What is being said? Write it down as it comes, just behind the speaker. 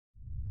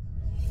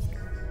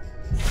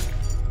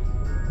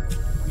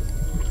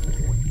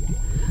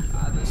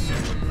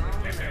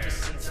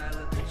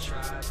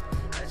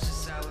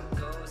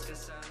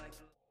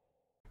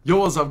Yo,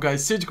 what's up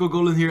guys, Surgical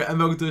Goblin here and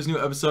welcome to this new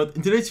episode.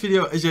 In today's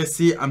video, as you guys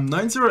see, I'm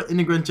 9-0 in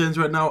the Grand Challenge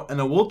right now and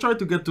I will try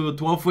to get to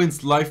 12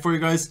 wins live for you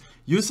guys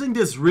using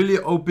this really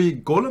OP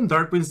Golem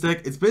Dark Prince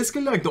deck. It's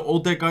basically like the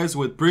old deck guys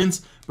with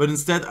Prince, but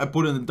instead I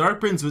put in the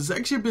Dark Prince, which has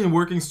actually been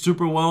working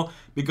super well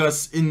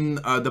because in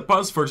the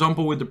past, for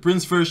example with the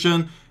Prince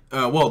version,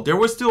 well, there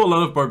was still a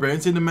lot of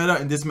barbarians in the meta.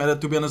 In this meta,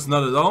 to be honest,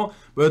 not at all.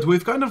 But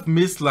we've kind of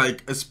missed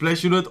like a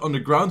splash unit on the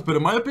ground. But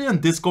in my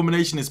opinion, this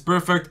combination is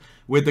perfect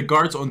with the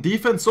guards on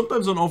defense,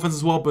 sometimes on offense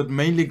as well, but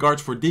mainly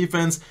guards for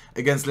defense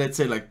against, let's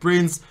say, like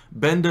Prince,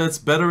 Bandits,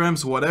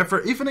 Batarams,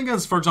 whatever. Even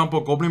against, for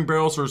example, Goblin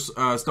Barrels or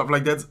stuff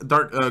like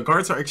that.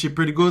 Guards are actually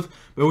pretty good,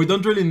 but we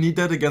don't really need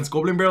that against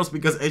Goblin Barrels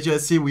because, as you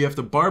guys see, we have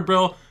the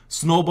Barbell,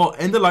 Snowball,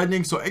 and the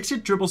Lightning. So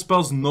actually triple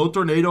spells, no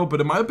Tornado,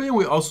 but in my opinion,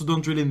 we also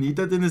don't really need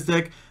that in this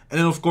deck. And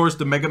then, of course,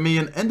 the Mega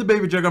Minion and the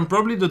Baby Dragon,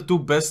 probably the two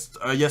best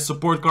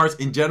support cards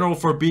in general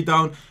for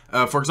Beatdown.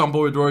 For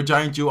example, with Royal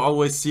Giant, you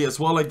always see as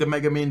well like the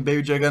Mega Minion,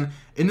 Baby Dragon.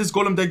 In this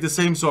Golem deck, the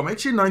same. So I'm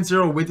actually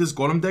 9-0 with this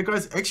Golem deck,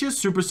 guys. Actually a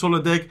super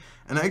solid deck.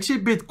 And I actually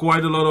beat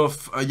quite a lot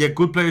of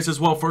good players as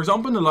well. For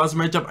example, in the last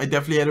matchup, I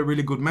definitely had a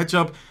really good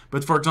matchup.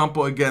 But for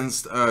example,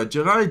 against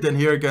Jirai, then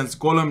here against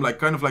Golem, like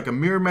kind of like a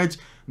mirror match.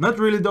 Not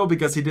really though,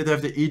 because he did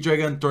have the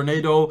E-Dragon,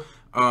 Tornado.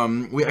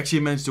 We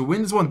actually managed to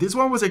win this one. This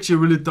one was actually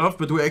really tough,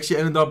 but we actually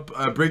ended up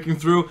breaking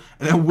through.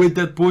 And then with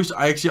that push,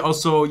 I actually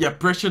also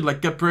pressured,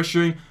 like kept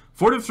pressuring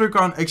for the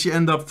 3-crown. Actually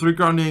ended up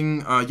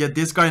 3-crowning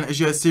this guy. And as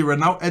you guys see right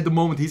now, at the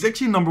moment, he's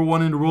actually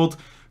 #1 in the world.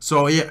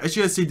 So yeah, as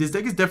you guys see, this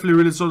deck is definitely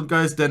really solid,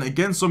 guys. Then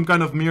again, some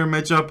kind of mirror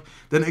matchup.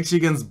 Then actually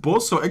against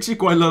Boss, so actually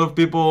quite a lot of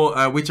people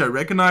which I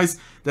recognize.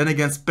 Then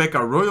against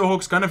Pekka Royal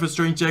Hawks, kind of a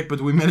strange deck, but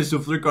we managed to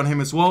flick on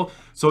him as well.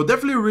 So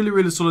definitely a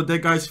really solid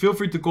deck, guys. Feel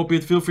free to copy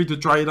it, feel free to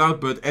try it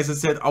out. But as I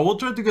said, I will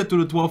try to get to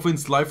the 12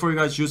 wins live for you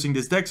guys using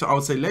this deck. So I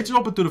would say let's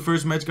hop into the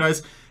first match,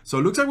 guys. So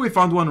it looks like we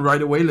found one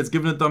right away. Let's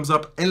give it a thumbs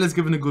up and let's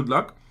give it a good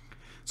luck.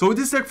 So with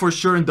this deck, for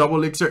sure, in double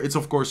elixir, it's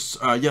of course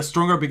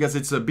stronger because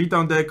it's a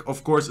beatdown deck,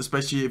 of course,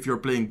 especially if you're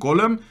playing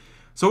Golem.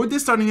 So with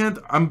this starting hand,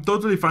 I'm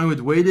totally fine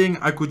with waiting.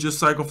 I could just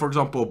cycle, for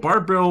example,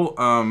 Barbell.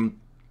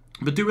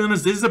 But to be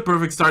honest, this is a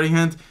perfect starting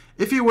hand.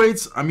 If he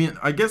waits, I mean,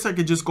 I guess I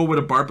could just go with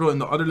a Barbell in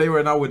the other lane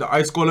right now with the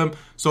Ice Golem.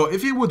 So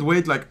if he would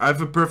wait, like, I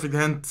have a perfect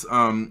hand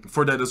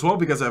for that as well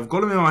because I have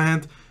Golem in my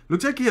hand.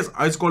 Looks like he has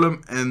Ice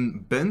Golem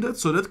and Bandit,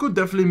 so that could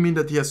definitely mean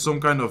that he has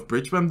some kind of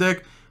Bridge Spam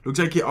deck. Looks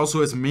like he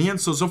also has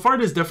Minions, so far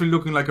this is definitely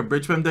looking like a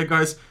Bridge Spam deck,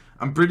 guys.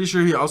 I'm pretty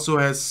sure he also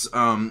has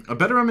a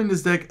Bataram in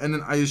this deck, and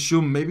then I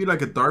assume maybe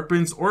like a Dark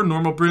Prince or a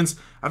normal Prince.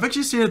 I've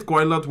actually seen it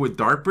quite a lot with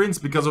Dark Prince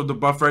because of the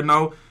buff right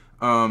now.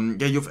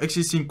 Yeah, you've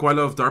actually seen quite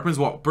a lot of Dark Prince.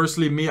 Well,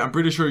 personally, me, I'm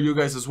pretty sure you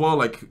guys as well,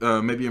 like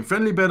maybe in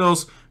friendly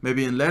battles,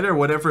 maybe in ladder,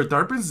 whatever.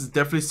 Dark Prince is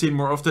definitely seen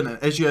more often,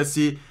 and as you guys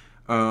see,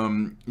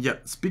 yeah,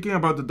 speaking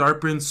about the Dark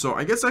Prince, so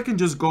I guess I can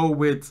just go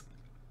with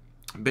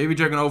Baby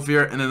Dragon over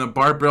here and then a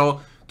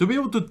Barbell to be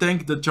able to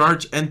tank the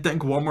charge and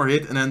tank one more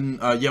hit. And then,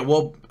 yeah,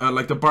 well,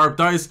 like the Barb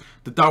dies,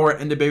 the Tower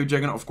and the Baby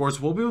Dragon, of course,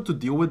 we'll be able to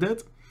deal with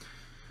that.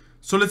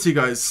 So let's see,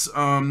 guys.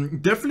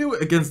 Definitely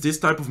against this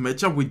type of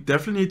matchup, we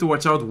definitely need to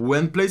watch out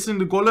when placing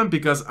the Golem,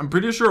 because I'm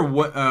pretty sure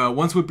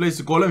once we place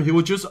the Golem, he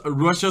will just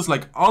rush us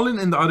like all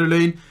in the other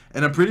lane.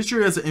 And I'm pretty sure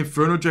he has an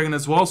Inferno Dragon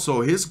as well.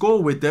 So his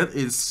goal with that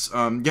is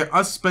yeah,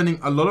 us spending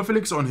a lot of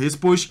elixir on his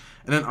push,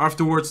 and then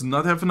afterwards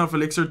not have enough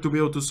elixir to be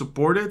able to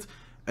support it.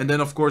 And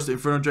then, of course, the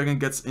Inferno Dragon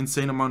gets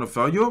insane amount of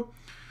value.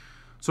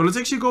 So let's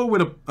actually go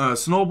with a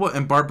Snowball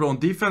and Barbell on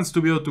defense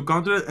to be able to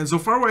counter it. And so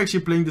far, we're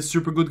actually playing this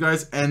super good,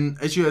 guys. And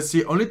as you guys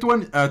see, only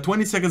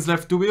 20 seconds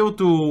left to be able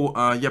to,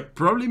 yeah,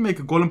 probably make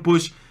a Golem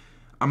push.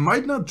 I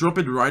might not drop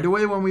it right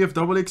away when we have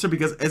double elixir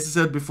because, as I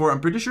said before, I'm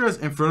pretty sure it has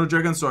Inferno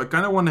Dragon. So I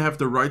kind of want to have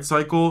the right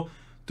cycle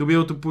to be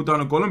able to put down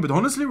a Golem. But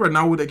honestly, right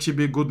now would actually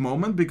be a good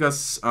moment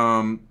because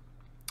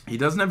he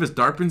doesn't have his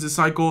Dark Princess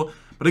cycle.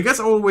 But I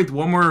guess I will wait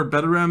one more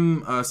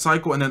Bataram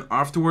cycle, and then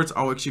afterwards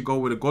I'll actually go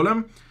with a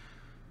Golem.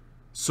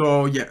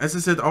 So yeah, as I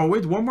said, I'll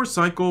wait one more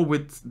cycle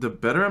with the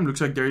Bataram.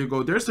 Looks like there you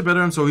go. There's the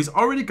Bataram. So he's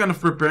already kind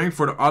of preparing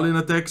for the all-in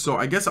attack. So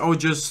I guess I'll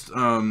just,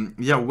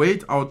 yeah,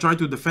 wait. I'll try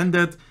to defend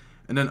that.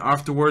 And then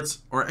afterwards,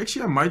 or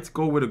actually I might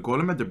go with a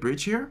Golem at the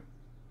bridge here.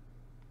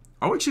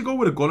 I'll actually go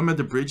with a Golem at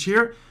the bridge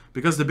here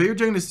because the Baby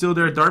Dragon is still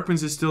there. Dark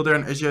Prince is still there.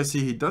 And as you guys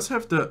see, he does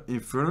have the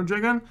Inferno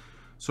Dragon.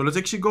 So let's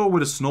actually go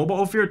with a Snowball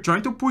over here,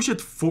 trying to push it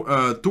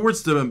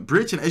towards the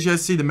bridge. And as you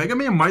guys see, the Mega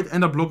Man might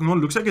end up locking on.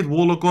 Looks like it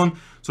will lock on.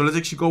 So let's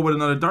actually go with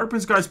another Dark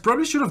Prince, guys.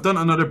 Probably should have done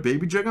another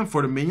Baby Dragon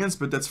for the minions,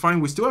 but that's fine.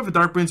 We still have a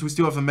Dark Prince. We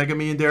still have a Mega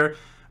Man there.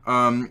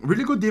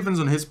 Really good defense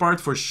on his part,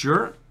 for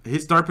sure.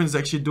 His Dark Prince is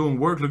actually doing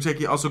work. Looks like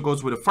he also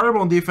goes with a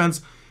Fireball on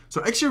defense.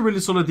 So actually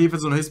really solid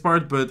defense on his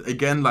part. But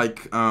again,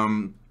 like,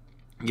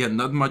 yeah,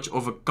 not much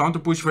of a counter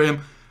push for him.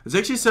 Let's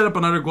actually set up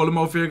another Golem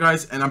over here,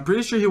 guys, and I'm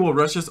pretty sure he will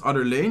rush his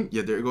other lane.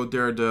 Yeah, there you go.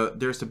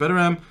 There's the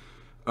Bataram.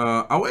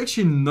 I'll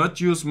actually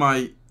not use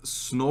my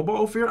Snowball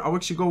over here. I'll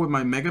actually go with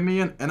my Mega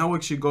Minion, and I'll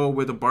actually go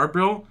with a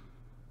Barbell.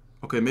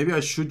 Okay, maybe I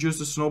should use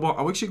the Snowball.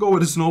 I'll actually go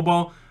with a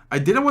Snowball. I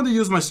didn't want to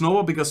use my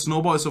Snowball because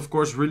Snowball is of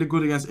course really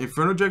good against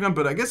Inferno Dragon,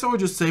 but I guess I will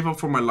just save up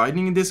for my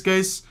Lightning in this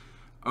case.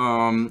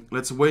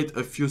 Let's wait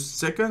a few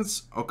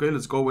seconds. Okay,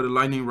 let's go with the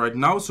Lightning right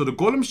now. So the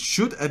Golem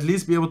should at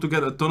least be able to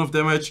get a ton of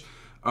damage.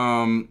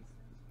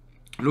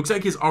 Looks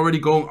like he's already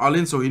going all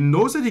in, so he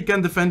knows that he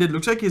can defend it.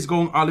 Looks like he's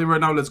going all in right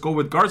now. Let's go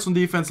with guards on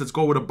defense. Let's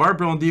go with a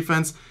Barbell on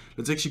defense.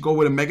 Let's actually go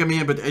with a Mega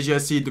Man, but as you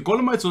guys see, the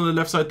Golemites on the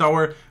left side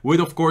tower,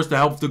 with of course the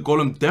help of the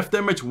Golem death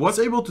damage, was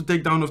able to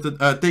take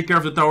care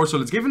of the tower. So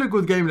let's give it a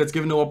good game. Let's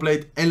give it a well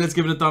played, and let's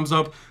give it a thumbs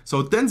up.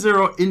 So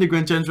 10-0 in the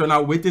Grand Challenge right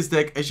now with this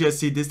deck. As you guys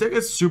see, this deck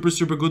is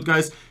super good,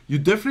 guys. You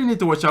definitely need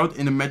to watch out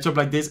in a matchup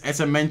like this,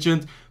 as I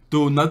mentioned.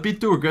 To not be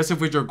too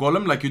aggressive with your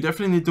Golem. Like, you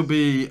definitely need to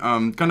be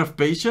kind of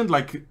patient,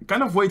 like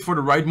kind of wait for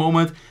the right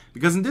moment,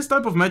 because in this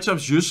type of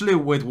matchups, usually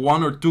with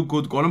 1 or 2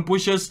 good Golem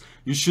pushes,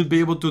 you should be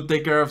able to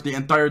take care of the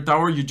entire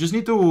tower. You just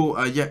need to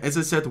yeah, as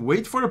I said,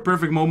 wait for the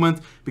perfect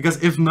moment,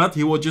 because if not,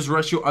 he will just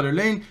rush you other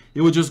lane.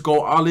 He will just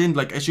go all in,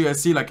 like as you guys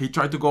see, like he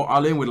tried to go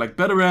all in with like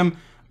Beatdown,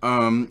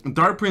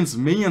 Dark Prince,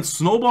 minions,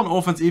 Snowball on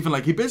offense even.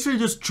 Like, he basically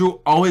just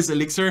threw all his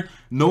elixir,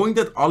 knowing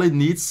that all it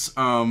needs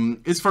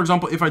is, for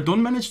example, if I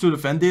don't manage to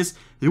defend this,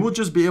 he will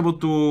just be able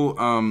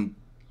to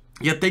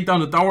yeah, take down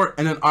the tower,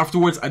 and then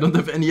afterwards I don't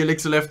have any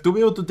elixir left to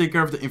be able to take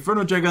care of the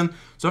Inferno Dragon.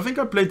 So I think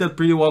I played that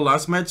pretty well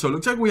last match. So it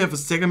looks like we have a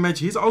second match.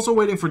 He's also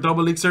waiting for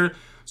double elixir.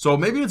 So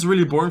maybe it's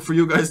really boring for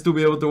you guys to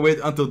be able to wait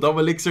until double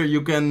elixir.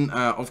 You can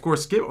of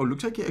course skip. Oh,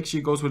 looks like he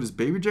actually goes with his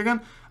baby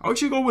dragon. I'll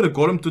actually go with a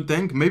Golem to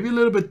tank. Maybe a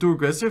little bit too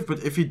aggressive,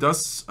 but if he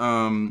does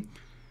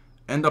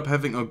end up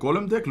having a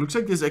Golem deck, looks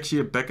like this is actually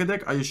a P.E.K.K.A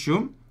deck, I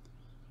assume.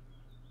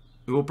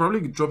 He will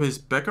probably drop his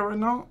P.E.K.K.A right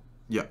now.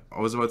 Yeah,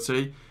 I was about to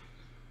say.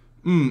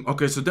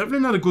 Okay, so definitely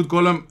not a good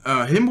Golem.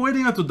 Him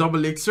waiting until double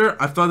elixir,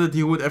 I thought that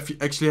he would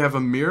actually have a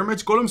mirror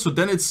match Golem, so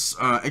then it's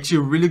actually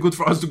really good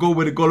for us to go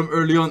with a Golem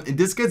early on. In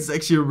this case, it's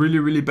actually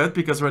really bad,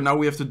 because right now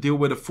we have to deal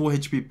with a full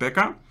HP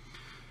P.E.K.K.A.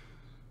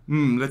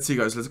 Let's see,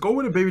 guys. Let's go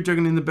with a baby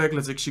dragon in the back.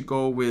 Let's actually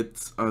go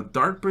with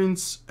Dark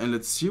Prince, and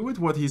let's see with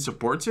what he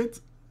supports it.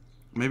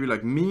 Maybe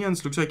like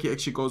minions. Looks like he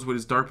actually goes with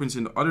his Dark Prince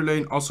in the other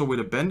lane, also with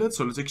a bandit.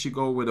 So let's actually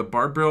go with a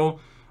Barbell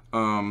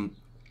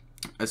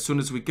as soon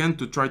as we can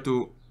to try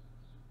to,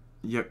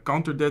 yeah,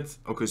 counter that.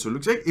 Okay, so it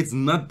looks like it's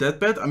not that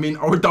bad. I mean,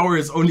 our tower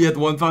is only at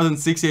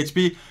 1006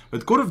 HP,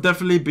 but could have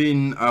definitely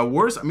been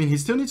worse. I mean, he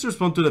still needs to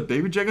respond to that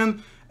baby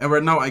dragon, and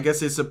right now I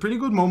guess it's a pretty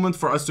good moment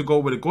for us to go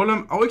with a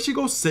Golem. I'll actually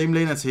go same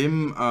lane as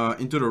him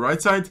into the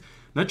right side.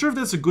 Not sure if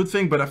that's a good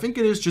thing, but I think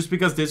it is, just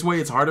because this way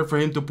it's harder for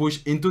him to push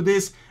into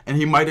this, and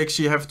he might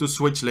actually have to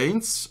switch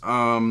lanes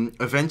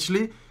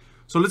eventually.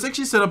 So let's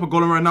actually set up a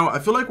Golem right now. I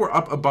feel like we're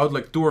up about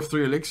like 2 or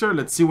 3 elixir.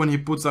 Let's see when he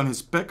puts down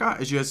his P.E.K.K.A.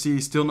 As you guys see,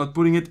 he's still not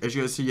putting it. As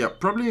you guys see, yeah,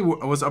 probably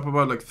I was up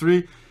about like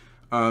 3,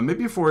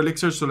 maybe 4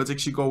 elixir. So let's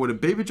actually go with a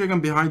baby dragon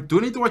behind.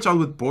 Do need to watch out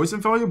with poison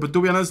value, but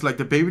to be honest, like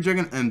the baby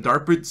dragon and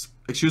Dark Prince,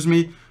 excuse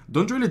me,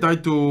 don't really die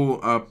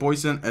to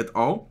poison at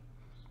all.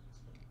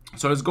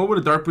 So let's go with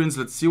the Dark Prince.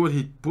 Let's see what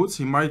he puts.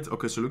 He might,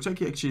 okay, so it looks like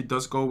he actually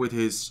does go with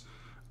his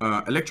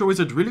Electro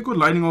Wizard. Really good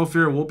lightning over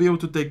here. We'll be able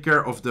to take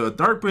care of the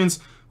Dark Prince.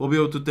 We'll be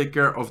able to take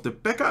care of the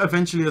P.E.K.K.A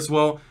eventually as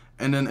well.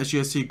 And then as you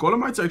guys see,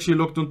 Golemites are actually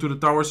locked onto the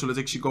tower. So let's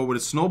actually go with a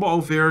Snowball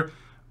over here.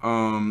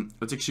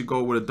 Let's actually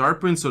go with a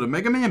Dark Prince. So the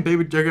Mega Man and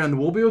Baby Dragon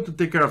will be able to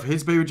take care of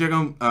his Baby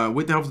Dragon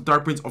with the help of the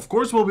Dark Prince. Of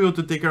course, we'll be able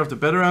to take care of the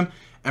Beatdown.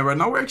 And right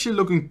now we're actually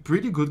looking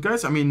pretty good,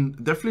 guys. I mean,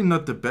 definitely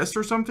not the best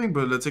or something,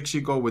 but let's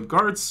actually go with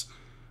guards.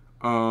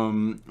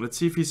 Let's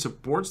see if he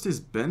supports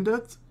this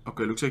bandit.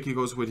 Okay, looks like he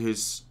goes with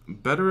his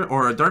Beatdown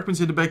or a Dark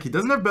Prince in the back. He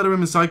doesn't have Beatdown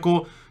in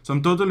cycle, so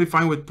I'm totally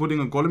fine with putting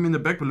a Golem in the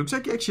back. But looks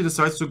like he actually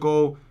decides to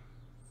go.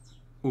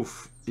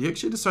 Oof, he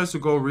actually decides to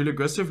go really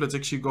aggressive. Let's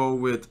actually go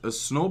with a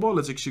Snowball.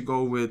 Let's actually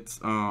go with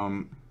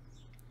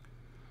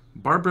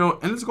Barbell,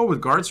 and let's go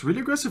with guards.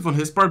 Really aggressive on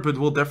his part, but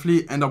will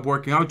definitely end up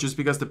working out just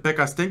because the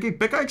P.E.K.K.A is tanking.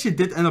 P.E.K.K.A actually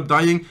did end up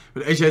dying,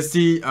 but as you guys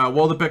see,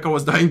 while the P.E.K.K.A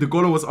was dying, the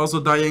Golem was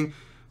also dying.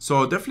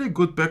 So definitely a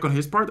good back on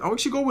his part. I'll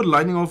actually go with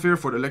Lightning over here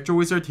for the Electro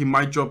Wizard. He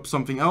might drop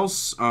something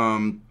else.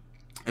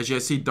 As you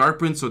guys see, Dark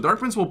Prince. So Dark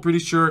Prince will pretty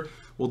sure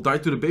will die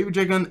to the Baby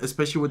Dragon,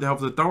 especially with the help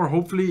of the tower.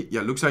 Hopefully,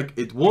 yeah, looks like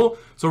it will.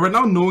 So right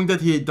now, knowing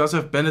that he does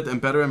have Bandit and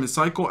Beatdown in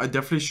cycle, I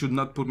definitely should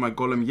not put my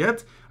Golem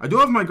yet. I do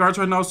have my guards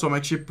right now, so I'm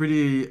actually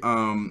pretty,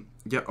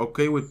 yeah,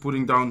 okay with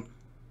putting down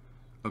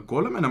a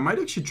Golem. And I might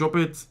actually drop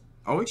it.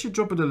 I'll actually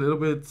drop it a little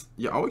bit.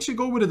 Yeah, I'll actually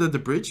go with it at the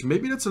bridge.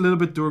 Maybe that's a little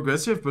bit too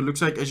aggressive, but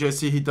looks like, as you guys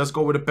see, he does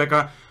go with a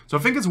P.E.K.K.A. So I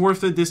think it's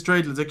worth it, this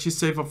trade. Let's actually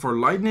save up for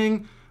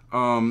Lightning.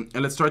 And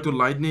let's try to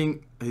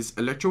Lightning his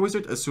Electro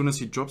Wizard as soon as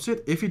he drops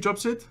it. If he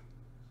drops it.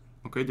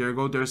 Okay, there you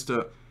go. There's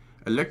the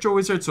Electro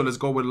Wizard. So let's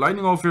go with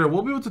Lightning over here.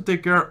 We'll be able to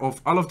take care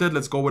of all of that.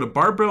 Let's go with a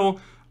Barbell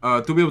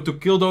to be able to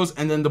kill those.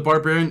 And then the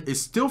Barbarian is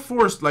still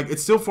forced, like, it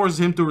still forces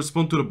him to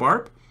respond to the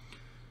Barb.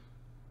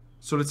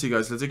 So let's see,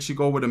 guys. Let's actually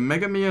go with a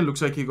Mega Man.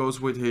 Looks like he goes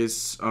with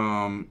his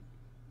Beatdown.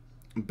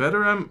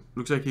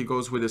 Looks like he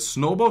goes with his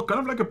Snowball.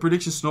 Kind of like a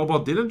prediction Snowball.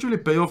 Didn't really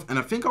pay off. And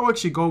I think I'll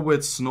actually go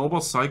with Snowball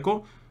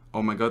Cycle.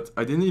 Oh my god.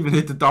 I didn't even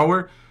hit the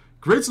tower.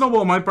 Great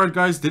Snowball on my part,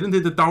 guys. Didn't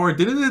hit the tower.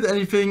 Didn't hit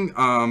anything.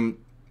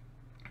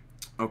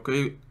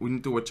 Okay, we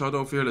need to watch out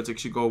over here. Let's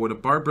actually go with a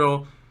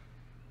barbell.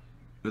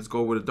 Let's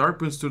go with a Dark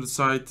Prince to the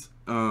side.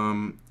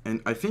 And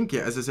I think,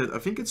 yeah, as I said, I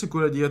think it's a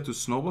good idea to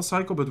snowball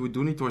cycle, but we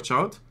do need to watch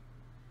out.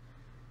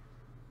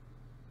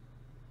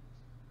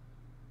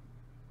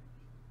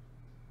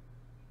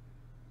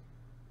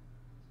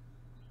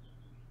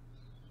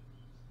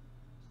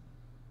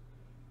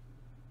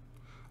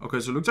 Okay,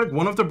 so it looks like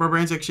one of the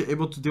barbarians actually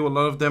able to deal a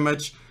lot of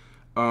damage.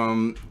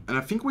 And I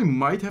think we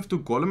might have to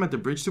golem at the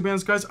bridge, to be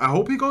honest, guys. I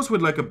hope he goes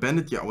with like a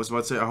bandit. Yeah, I was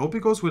about to say, I hope he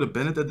goes with a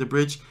bandit at the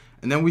bridge.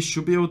 And then we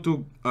should be able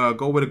to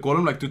go with a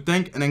golem, like to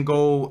tank, and then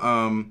go...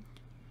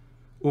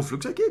 Oof,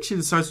 looks like he actually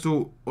decides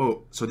to...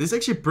 Oh, so this is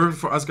actually perfect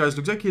for us, guys.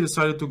 Looks like he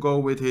decided to go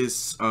with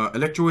his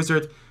Electro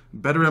Wizard.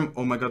 Batteram,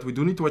 oh my god, we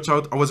do need to watch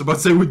out. I was about to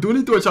say, we do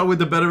need to watch out with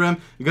the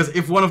Batteram, because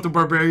if one of the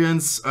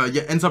barbarians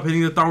yeah, ends up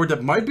hitting the tower,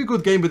 that might be a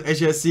good game. But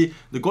as you guys see,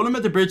 the golem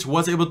at the bridge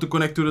was able to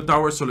connect to the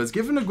tower, so let's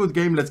give him a good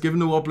game, let's give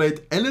him a well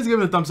played, and let's give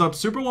him a thumbs up.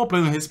 Super well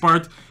played on his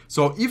part.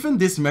 So even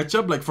this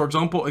matchup, like for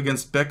example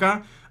against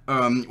P.E.K.K.A,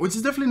 which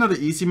is definitely not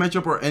an easy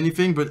matchup or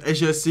anything, but as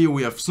you guys see,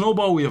 we have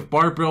Snowball, we have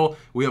Barbell,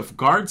 we have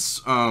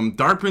Guards,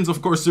 Dark Prince,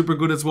 of course, super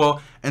good as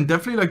well, and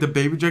definitely like the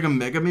Baby Dragon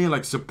Megami,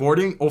 like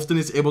supporting, often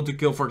is able to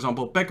kill, for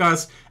example,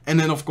 P.E.K.K.As, and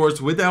then of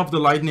course, with the help of the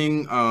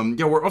Lightning,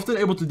 yeah, we're often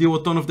able to deal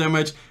a ton of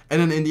damage,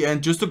 and then in the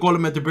end, just the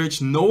Golem at the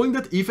bridge, knowing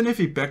that even if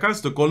he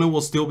P.E.K.K.As, the Golem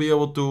will still be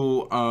able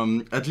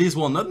to, at least,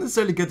 well, not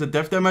necessarily get the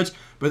death damage,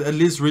 but at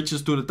least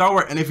reaches to the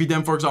tower, and if he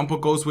then, for example,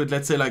 goes with,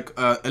 let's say, like,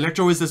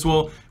 Electro Wizard as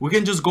well, we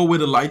can just go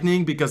with a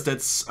Lightning, because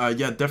that's,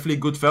 yeah, definitely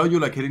good value,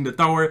 like hitting the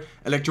tower,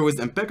 Electro Wizard,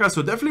 and P.E.K.K.A,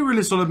 so definitely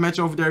really solid match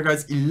over there,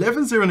 guys.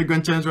 11-0 in the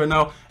Grand Challenge right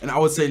now, and I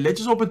would say, let's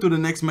just hop into the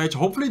next match.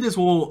 Hopefully, this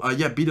will,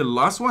 yeah, be the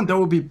last one. That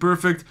would be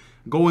perfect.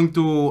 Going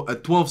to a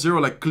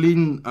 12-0, like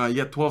clean,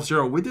 yeah,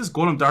 12-0 with this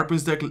Golem Dark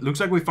Prince deck. Looks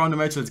like we found a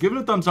match. Let's give it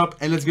a thumbs up,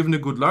 and let's give it a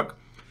good luck.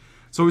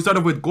 So we start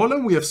off with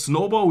Golem, we have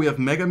Snowball, we have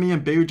Megami,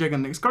 and Baby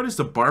Dragon. Next card is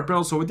the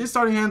Barbell. So with this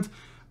starting hand,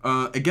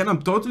 again,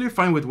 I'm totally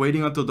fine with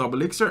waiting until double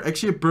elixir.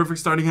 Actually, a perfect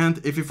starting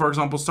hand. If he, for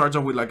example, starts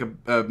off with like a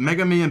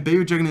Megami and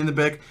Baby Dragon in the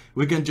back,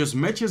 we can just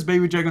match his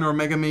Baby Dragon or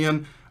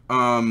Megami.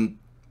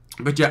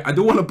 But yeah, I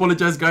do want to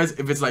apologize, guys,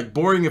 if it's like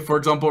boring. If, for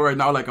example, right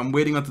now, like I'm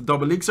waiting until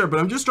double elixir, but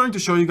I'm just trying to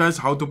show you guys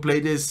how to play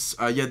this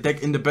yeah,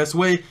 deck in the best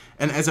way.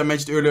 And as I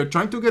mentioned earlier,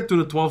 trying to get to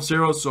the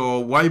 12-0. So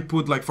why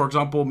put, like, for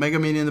example, Mega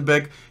Man in the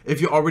back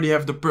if you already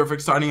have the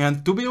perfect starting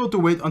hand to be able to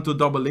wait until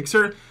double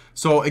elixir.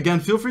 So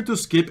again, feel free to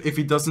skip if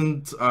he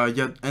doesn't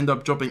yet end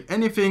up dropping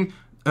anything.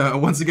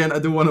 Once again, I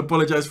do want to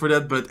apologize for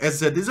that. But as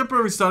I said, this is a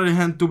perfect starting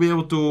hand to be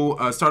able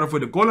to start off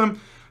with a Golem.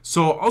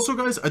 So also,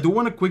 guys, I do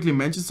want to quickly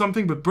mention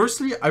something, but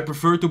personally I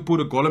prefer to put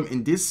a Golem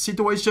in this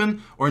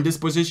situation, or in this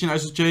position I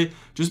should say,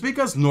 just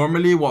because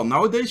normally, well,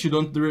 nowadays you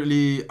don't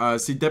really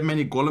see that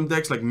many Golem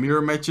decks, like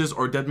mirror matches,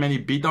 or that many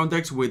beatdown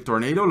decks with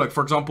Tornado. Like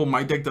for example,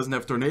 my deck doesn't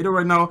have Tornado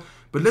right now,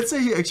 but let's say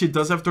he actually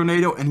does have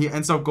Tornado and he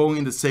ends up going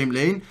in the same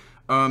lane.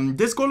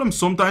 This Golem,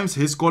 sometimes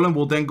his Golem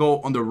will then go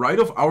on the right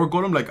of our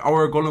Golem, like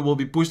our Golem will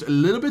be pushed a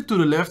little bit to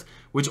the left,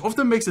 which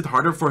often makes it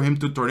harder for him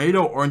to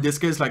Tornado, or in this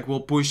case, like we'll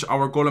push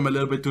our Golem a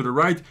little bit to the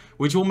right,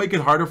 which will make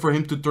it harder for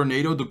him to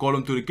Tornado the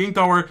Golem to the King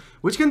Tower,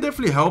 which can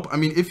definitely help. I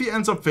mean, if he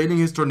ends up failing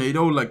his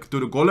Tornado, like to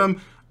the Golem,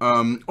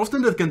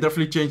 often that can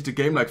definitely change the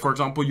game. Like for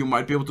example, you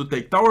might be able to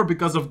take tower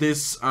because of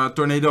this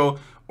Tornado,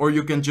 or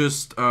you can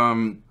just...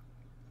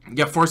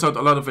 yeah, force out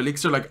a lot of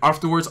elixir, like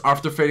afterwards,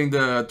 after failing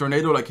the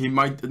Tornado, like he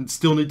might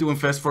still need to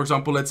invest, for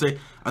example, let's say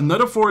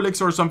another 4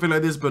 elixir or something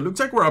like this. But looks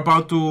like we're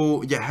about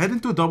to, yeah, head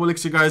into double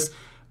elixir, guys.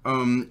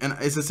 And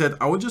as I said,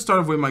 I would just start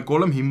off with my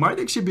Golem. He might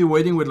actually be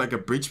waiting with like a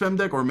bridge spam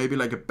deck, or maybe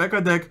like a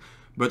P.E.K.K.A deck,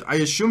 but I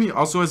assume he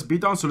also has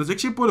beatdown. So let's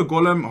actually put a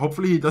Golem.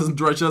 Hopefully he doesn't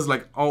rush us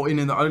like all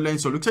in the other lane.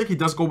 So it looks like he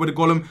does go with a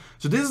Golem.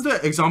 So this is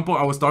the example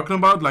I was talking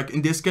about. Like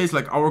in this case,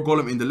 like our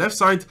Golem in the left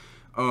side,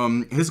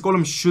 his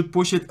Golem should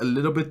push it a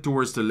little bit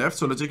towards the left.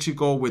 So let's actually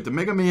go with the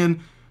Mega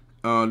Minion.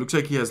 Looks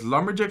like he has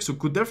Lumberjack, so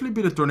could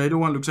definitely be the Tornado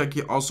one. Looks like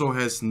he also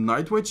has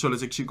Night Witch, so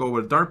let's actually go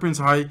with Dark Prince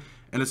High.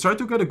 And let's try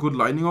to get a good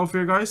Lightning off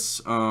here,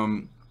 guys.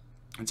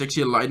 It's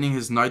actually a Lightning,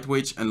 his Night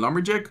Witch, and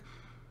Lumberjack.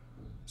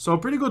 So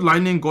pretty good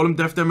Lightning. Golem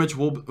death damage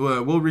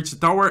will reach the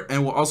tower,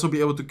 and will also be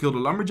able to kill the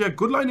Lumberjack.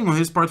 Good Lightning on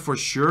his part for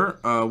sure.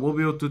 We'll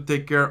be able to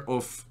take care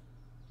of...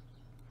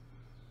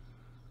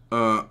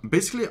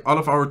 basically all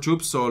of our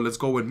troops. So let's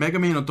go with Mega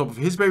Man on top of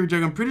his Baby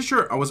Dragon. Pretty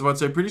sure, I was about to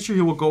say, pretty sure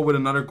he will go with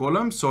another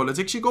Golem. So let's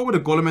actually go with a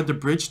Golem at the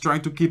bridge,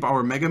 trying to keep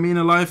our Mega Man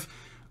alive.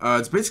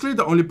 It's basically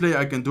the only play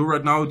I can do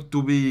right now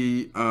to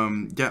be,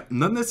 yeah,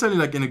 not necessarily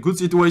like in a good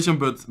situation,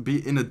 but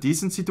be in a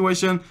decent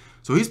situation.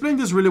 So he's playing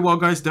this really well,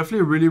 guys. Definitely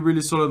a really,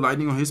 really solid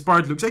Lightning on his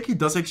part. Looks like he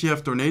does actually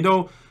have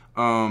Tornado.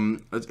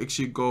 Let's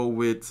actually go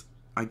with,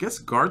 I guess,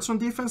 Guards on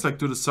defense, like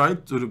to the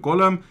side, to the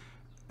Golem.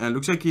 And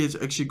looks like he is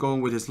actually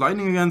going with his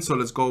Lightning again. So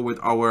let's go with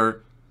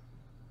our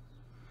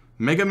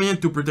Mega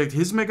Man to protect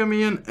his Mega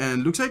Man.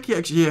 And looks like he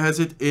actually has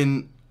it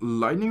in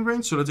Lightning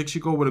range. So let's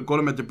actually go with a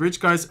Golem at the bridge,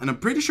 guys. And I'm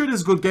pretty sure this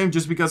is a good game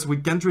just because we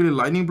can't really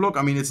Lightning block.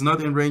 I mean, it's not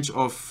in range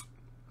of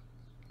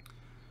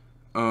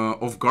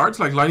of guards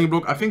like lightning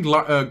block. I think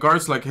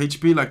guards like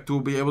HP, like to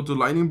be able to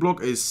lightning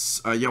block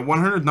is yeah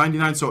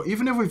 199. So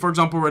even if we, for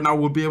example, right now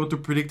would be able to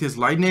predict his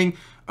lightning,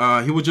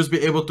 he would just be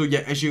able to, yeah,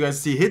 as you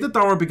guys see, hit the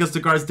tower because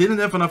the guards didn't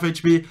have enough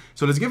HP.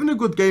 So let's give him a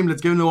good game,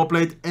 let's give him a well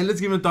played, and let's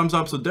give him a thumbs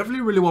up. So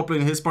definitely really well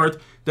played in his part,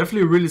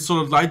 definitely really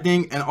solid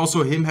lightning, and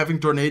also him having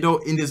tornado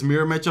in this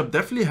mirror matchup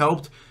definitely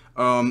helped.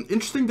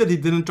 Interesting that he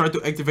didn't try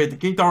to activate the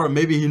king tower.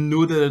 Maybe he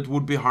knew that it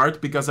would be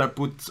hard because I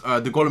put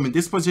the golem in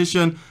this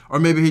position, or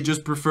maybe he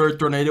just preferred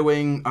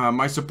tornadoing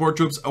my support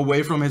troops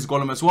away from his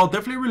golem as well.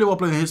 Definitely really well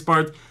played in his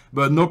part,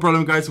 but no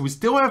problem, guys. We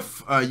still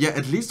have yeah,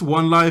 at least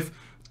one life.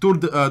 Two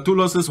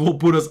losses will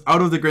put us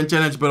out of the grand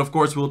challenge, but of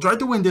course we'll try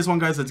to win this one,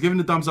 guys. Let's give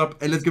him a thumbs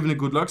up and let's give him a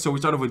good luck. So we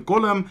start off with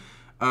Golem,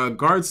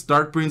 guards,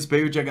 Dark Prince,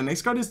 Baby Jack, and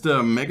next card is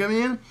the Mega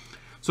Man.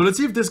 So let's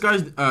see if this guy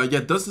yeah,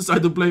 does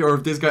decide to play, or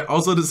if this guy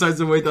also decides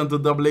to wait until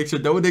double elixir.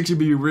 That would actually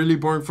be really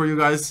boring for you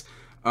guys.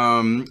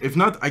 If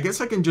not, I guess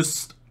I can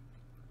just...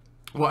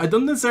 Well, I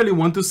don't necessarily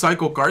want to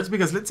cycle cards,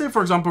 because let's say,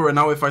 for example, right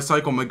now, if I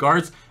cycle my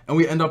guards and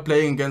we end up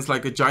playing against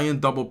like a giant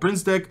double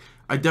prince deck,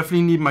 I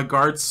definitely need my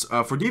guards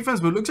for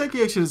defense, but it looks like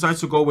he actually decides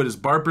to go with his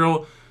Barb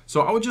Barrel.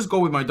 So I would just go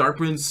with my Dark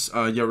Prince,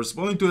 yeah,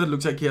 responding to it.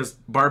 Looks like he has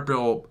Barb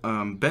Barrel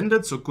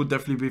Bandit, so could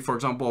definitely be, for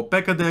example, a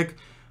P.E.K.K.A deck.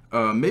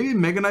 Maybe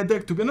Mega Knight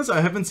deck. To be honest,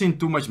 I haven't seen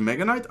too much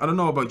Mega Knight. I don't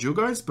know about you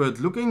guys, but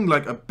looking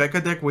like a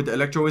P.E.K.K.A deck with the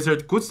Electro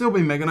Wizard could still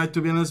be Mega Knight,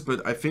 to be honest,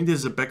 but I think this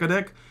is a P.E.K.K.A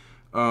deck.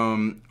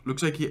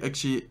 Looks like he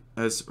actually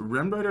has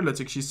Ram Rider. Let's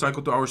actually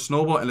cycle to our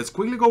Snowball, and let's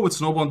quickly go with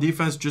Snowball on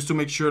defense just to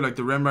make sure like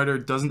the Ram Rider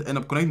doesn't end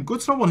up connecting.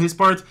 Good Snowball on his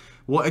part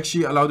will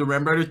actually allow the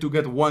Ram Rider to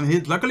get one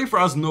hit. Luckily for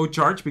us, no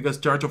charge, because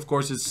charge of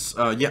course is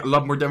yeah, a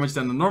lot more damage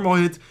than the normal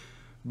hit.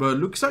 But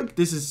looks like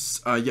this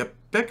is yeah,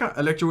 P.E.K.K.A,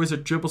 Electro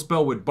Wizard, triple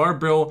spell with Barb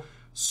Barrel,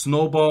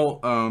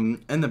 Snowball,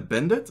 and a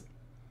Bandit.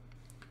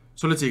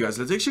 So let's see, guys,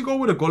 let's actually go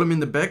with a Golem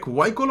in the back.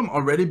 Why Golem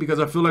already? Because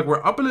I feel like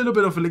we're up a little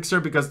bit of elixir,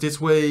 because this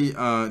way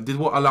this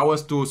will allow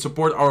us to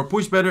support our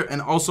push better,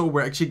 and also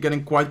we're actually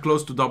getting quite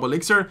close to double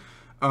elixir.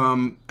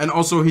 And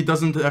also he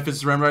doesn't have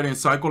his Ram Rider in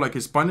cycle like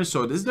his punish,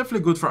 so this is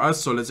definitely good for us.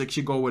 So let's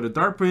actually go with a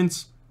Dark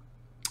Prince.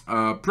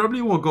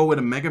 Probably we'll go with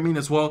a Mega Man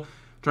as well,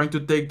 trying to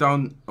take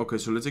down... Okay,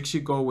 so let's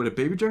actually go with a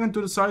Baby Dragon to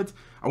the side.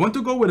 I want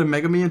to go with a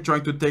Mega Man,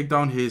 trying to take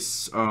down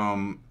his...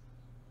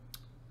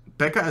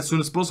 P.E.K.K.A as soon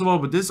as possible,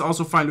 but this is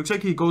also fine. Looks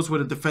like he goes with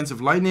a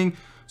defensive lightning,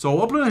 so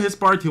well played on his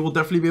part. He will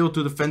definitely be able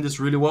to defend this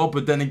really well,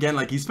 but then again,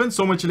 like, he spent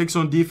so much elixir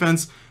on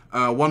defense.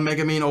 One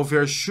Mega Man over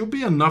here should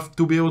be enough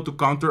to be able to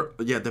counter,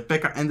 yeah, the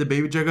P.E.K.K.A and the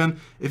Baby Dragon.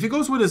 If he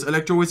goes with his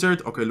Electro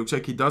Wizard, okay, looks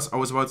like he does. I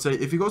was about to say,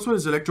 if he goes with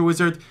his Electro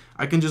Wizard,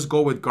 I can just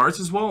go with guards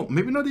as well.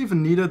 Maybe not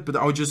even needed, but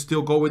I'll just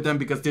still go with them,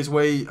 because this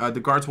way the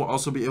guards will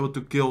also be able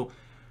to kill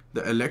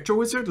the Electro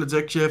Wizard. Let's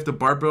actually have the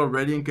Barb Barrel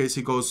ready in case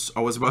he goes,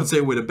 I was about to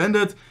say, with a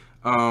Bandit.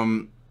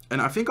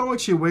 And I think I'll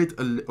actually wait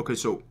okay,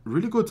 so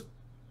really good.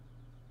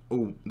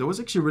 Oh, that was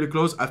actually really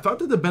close. I thought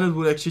that the Bandit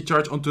would actually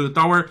charge onto the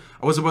tower.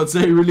 I was about to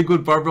say really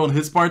good Barb Barrel on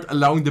his part,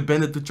 allowing the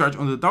Bandit to charge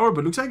onto the tower,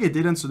 but looks like it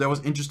didn't, so that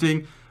was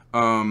interesting.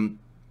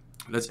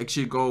 Let's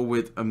actually go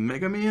with a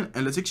Mega Man,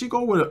 and let's actually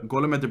go with a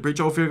Golem at the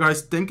bridge over here,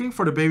 guys, tanking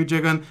for the Baby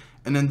Dragon,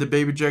 and then the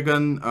Baby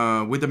Dragon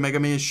with the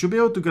Mega Man should be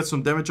able to get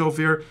some damage over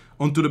here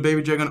onto the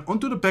Baby Dragon,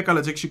 onto the P.E.K.K.A.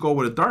 Let's actually go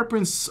with a Dark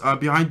Prince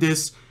behind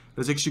this.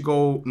 Let's actually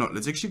go... No,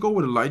 let's actually go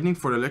with a Lightning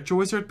for the Electro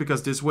Wizard,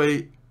 because this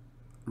way...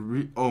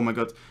 Oh my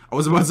god. I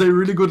was about to say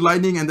really good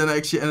Lightning, and then I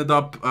actually ended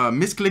up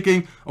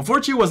misclicking.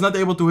 Unfortunately, I was not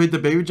able to hit the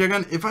Baby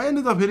Dragon. If I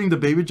ended up hitting the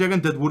Baby Dragon,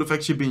 that would have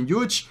actually been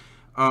huge.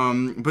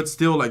 But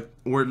still, like,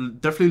 we're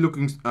definitely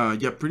looking,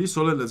 yeah, pretty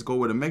solid. Let's go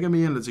with a Mega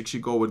Man. Let's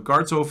actually go with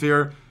guards over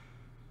here.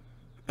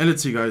 And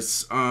let's see,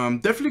 guys,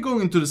 definitely going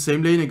into the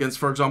same lane against,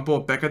 for example,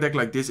 a P.E.K.K.A deck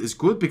like this is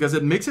good, because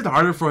it makes it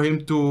harder for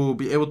him to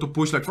be able to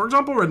push. Like, for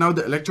example, right now,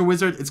 the Electro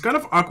Wizard, it's kind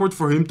of awkward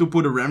for him to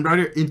put a Ram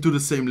Rider into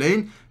the same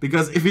lane,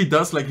 because if he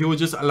does, like, he will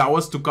just allow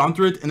us to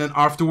counter it, and then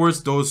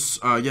afterwards, those,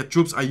 yeah,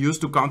 troops I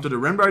used to counter the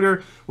Ram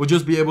Rider will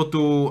just be able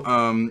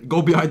to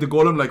go behind the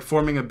Golem, like,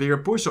 forming a bigger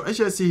push. So, as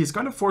you see, he's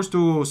kind of forced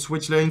to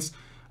switch lanes.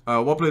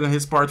 Well played on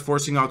his part,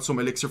 forcing out some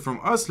elixir from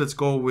us. Let's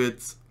go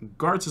with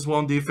guards as well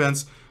on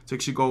defense. Let's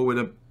actually go with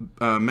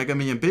a Mega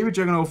Man and Baby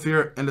Dragon over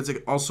here. And let's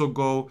also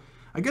go,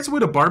 I guess,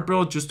 with a Barb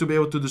Barrel, just to be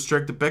able to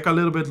distract the P.E.K.K.A a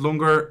little bit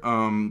longer.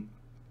 And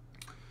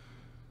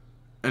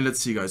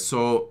let's see, guys.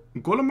 So,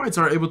 Golemites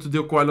are able to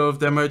deal quite a lot of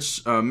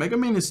damage. Mega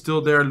Man is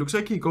still there. Looks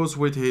like he goes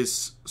with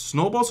his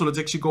Snowball. So, let's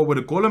actually go with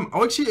a Golem.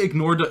 I'll actually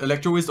ignore the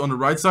Electro Wizard on the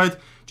right side,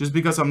 just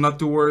because I'm not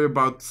too worried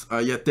about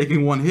yeah,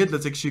 taking one hit.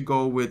 Let's actually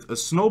go with a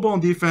Snowball on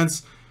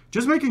defense.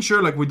 Just making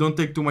sure, like, we don't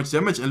take too much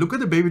damage. And look at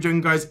the Baby Dragon,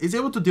 guys. It's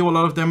able to deal a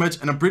lot of damage.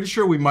 And I'm pretty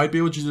sure we might be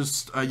able to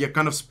just, yeah,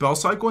 kind of spell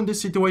cycle in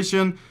this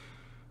situation.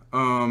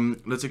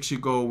 Let's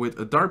actually go with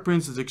a Dark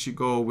Prince. Let's actually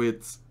go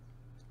with,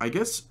 I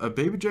guess, a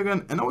Baby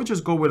Dragon. And I would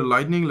just go with a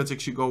Lightning. Let's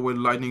actually go with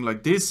Lightning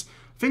like this.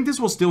 think this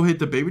will still hit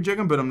the baby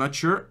dragon, but I'm not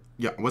sure.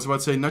 Yeah, I was about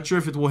to say, not sure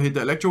if it will hit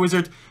the Electro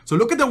Wizard. So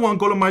look at that one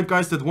Golemite,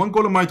 guys. That one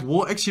Golemite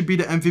will actually be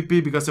the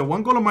MVP, because that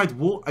one Golemite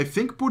will, I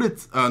think, put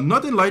it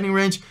not in lightning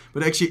range,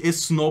 but actually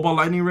is snowball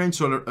lightning range.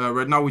 So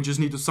right now we just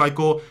need to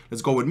cycle.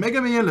 Let's go with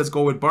Mega Minion. Let's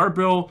go with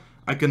Barbell.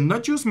 I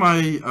cannot use my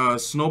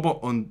snowball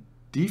on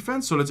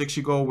defense, so let's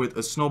actually go with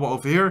a snowball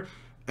over here.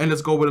 And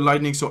let's go with a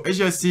lightning. So as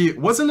you guys see, it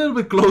was a little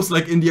bit close,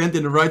 like in the end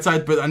in the right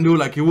side, but I knew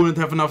like he wouldn't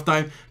have enough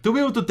time to be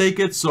able to take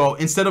it. So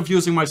instead of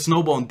using my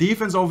snowball on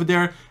defense over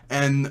there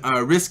and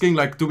risking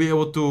like to be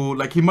able to,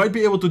 like he might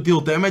be able to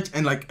deal damage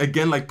and like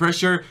again like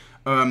pressure,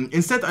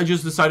 instead I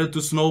just decided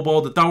to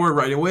snowball the tower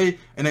right away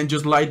and then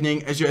just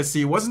lightning. As you guys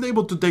see, wasn't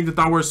able to take the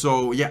tower,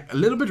 so yeah, a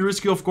little bit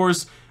risky of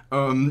course.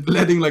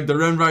 Letting like the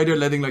Ren Rider,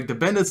 letting like the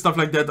Bandit, stuff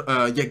like that,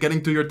 yeah,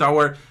 getting to your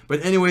tower.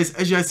 But anyways,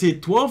 as you guys see,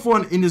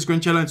 12-1 in this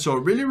Grand Challenge, so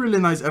really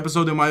nice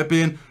episode in my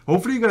opinion.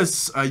 Hopefully you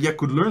guys, yeah,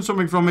 could learn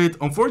something from it.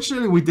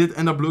 Unfortunately, we did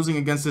end up losing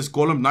against this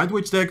Golem Night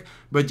Witch deck,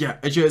 but yeah,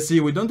 as you guys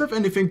see, we don't have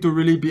anything to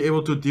really be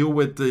able to deal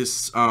with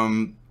this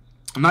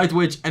Night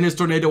Witch, and his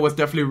Tornado was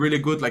definitely really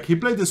good. Like, he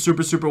played this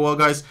super well,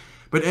 guys.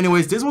 But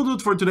anyways, this will do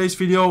it for today's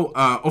video.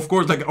 Of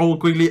course, like I will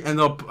quickly end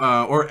off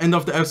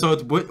the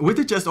episode with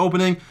the chest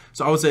opening.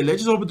 So I would say let's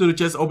just open to the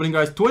chest opening,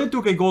 guys.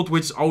 22k gold,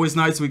 which is always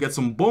nice. We get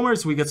some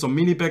bombers, we get some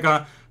mini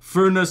P.E.K.K.A,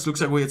 Furnace.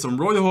 Looks like we get some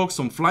Royal Hawk,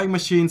 some flying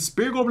machines,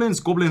 spear goblins,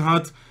 goblin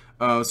hut.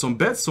 Some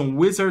bats, some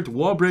wizard,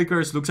 wall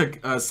breakers. Looks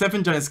like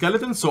 7 giant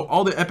skeletons, so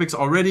all the epics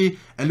already.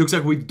 And looks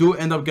like we do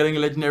end up getting a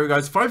legendary,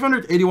 guys.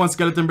 581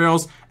 skeleton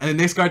barrels, and the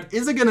next card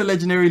is again a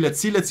legendary. Let's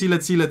see,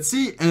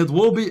 and it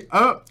will be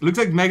looks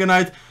like Mega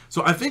Knight.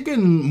 So I think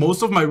in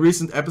most of my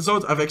recent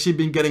episodes I've actually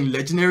been getting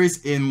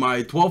legendaries in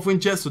my 12-win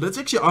chest, so that's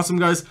actually awesome,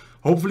 guys.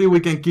 Hopefully we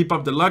can keep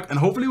up the luck, and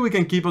hopefully we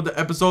can keep up the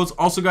episodes.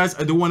 Also, guys,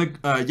 I do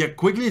want to yeah,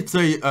 quickly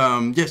say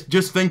yes,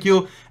 just thank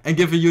you and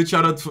give a huge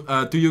shout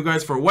out to you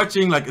guys for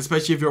watching, like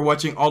especially if you're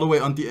watching all the way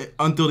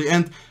until the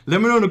end. Let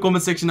me know in the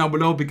comment section down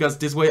below, because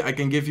this way I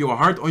can give you a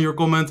heart on your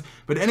comment.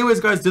 But anyways,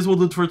 guys, this will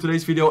do it for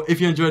today's video.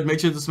 If you enjoyed, make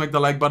sure to smack the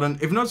like button.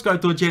 If you're not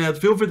subscribed to the channel,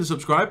 feel free to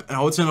subscribe, and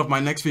I will send off my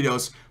next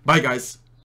videos. Bye, guys.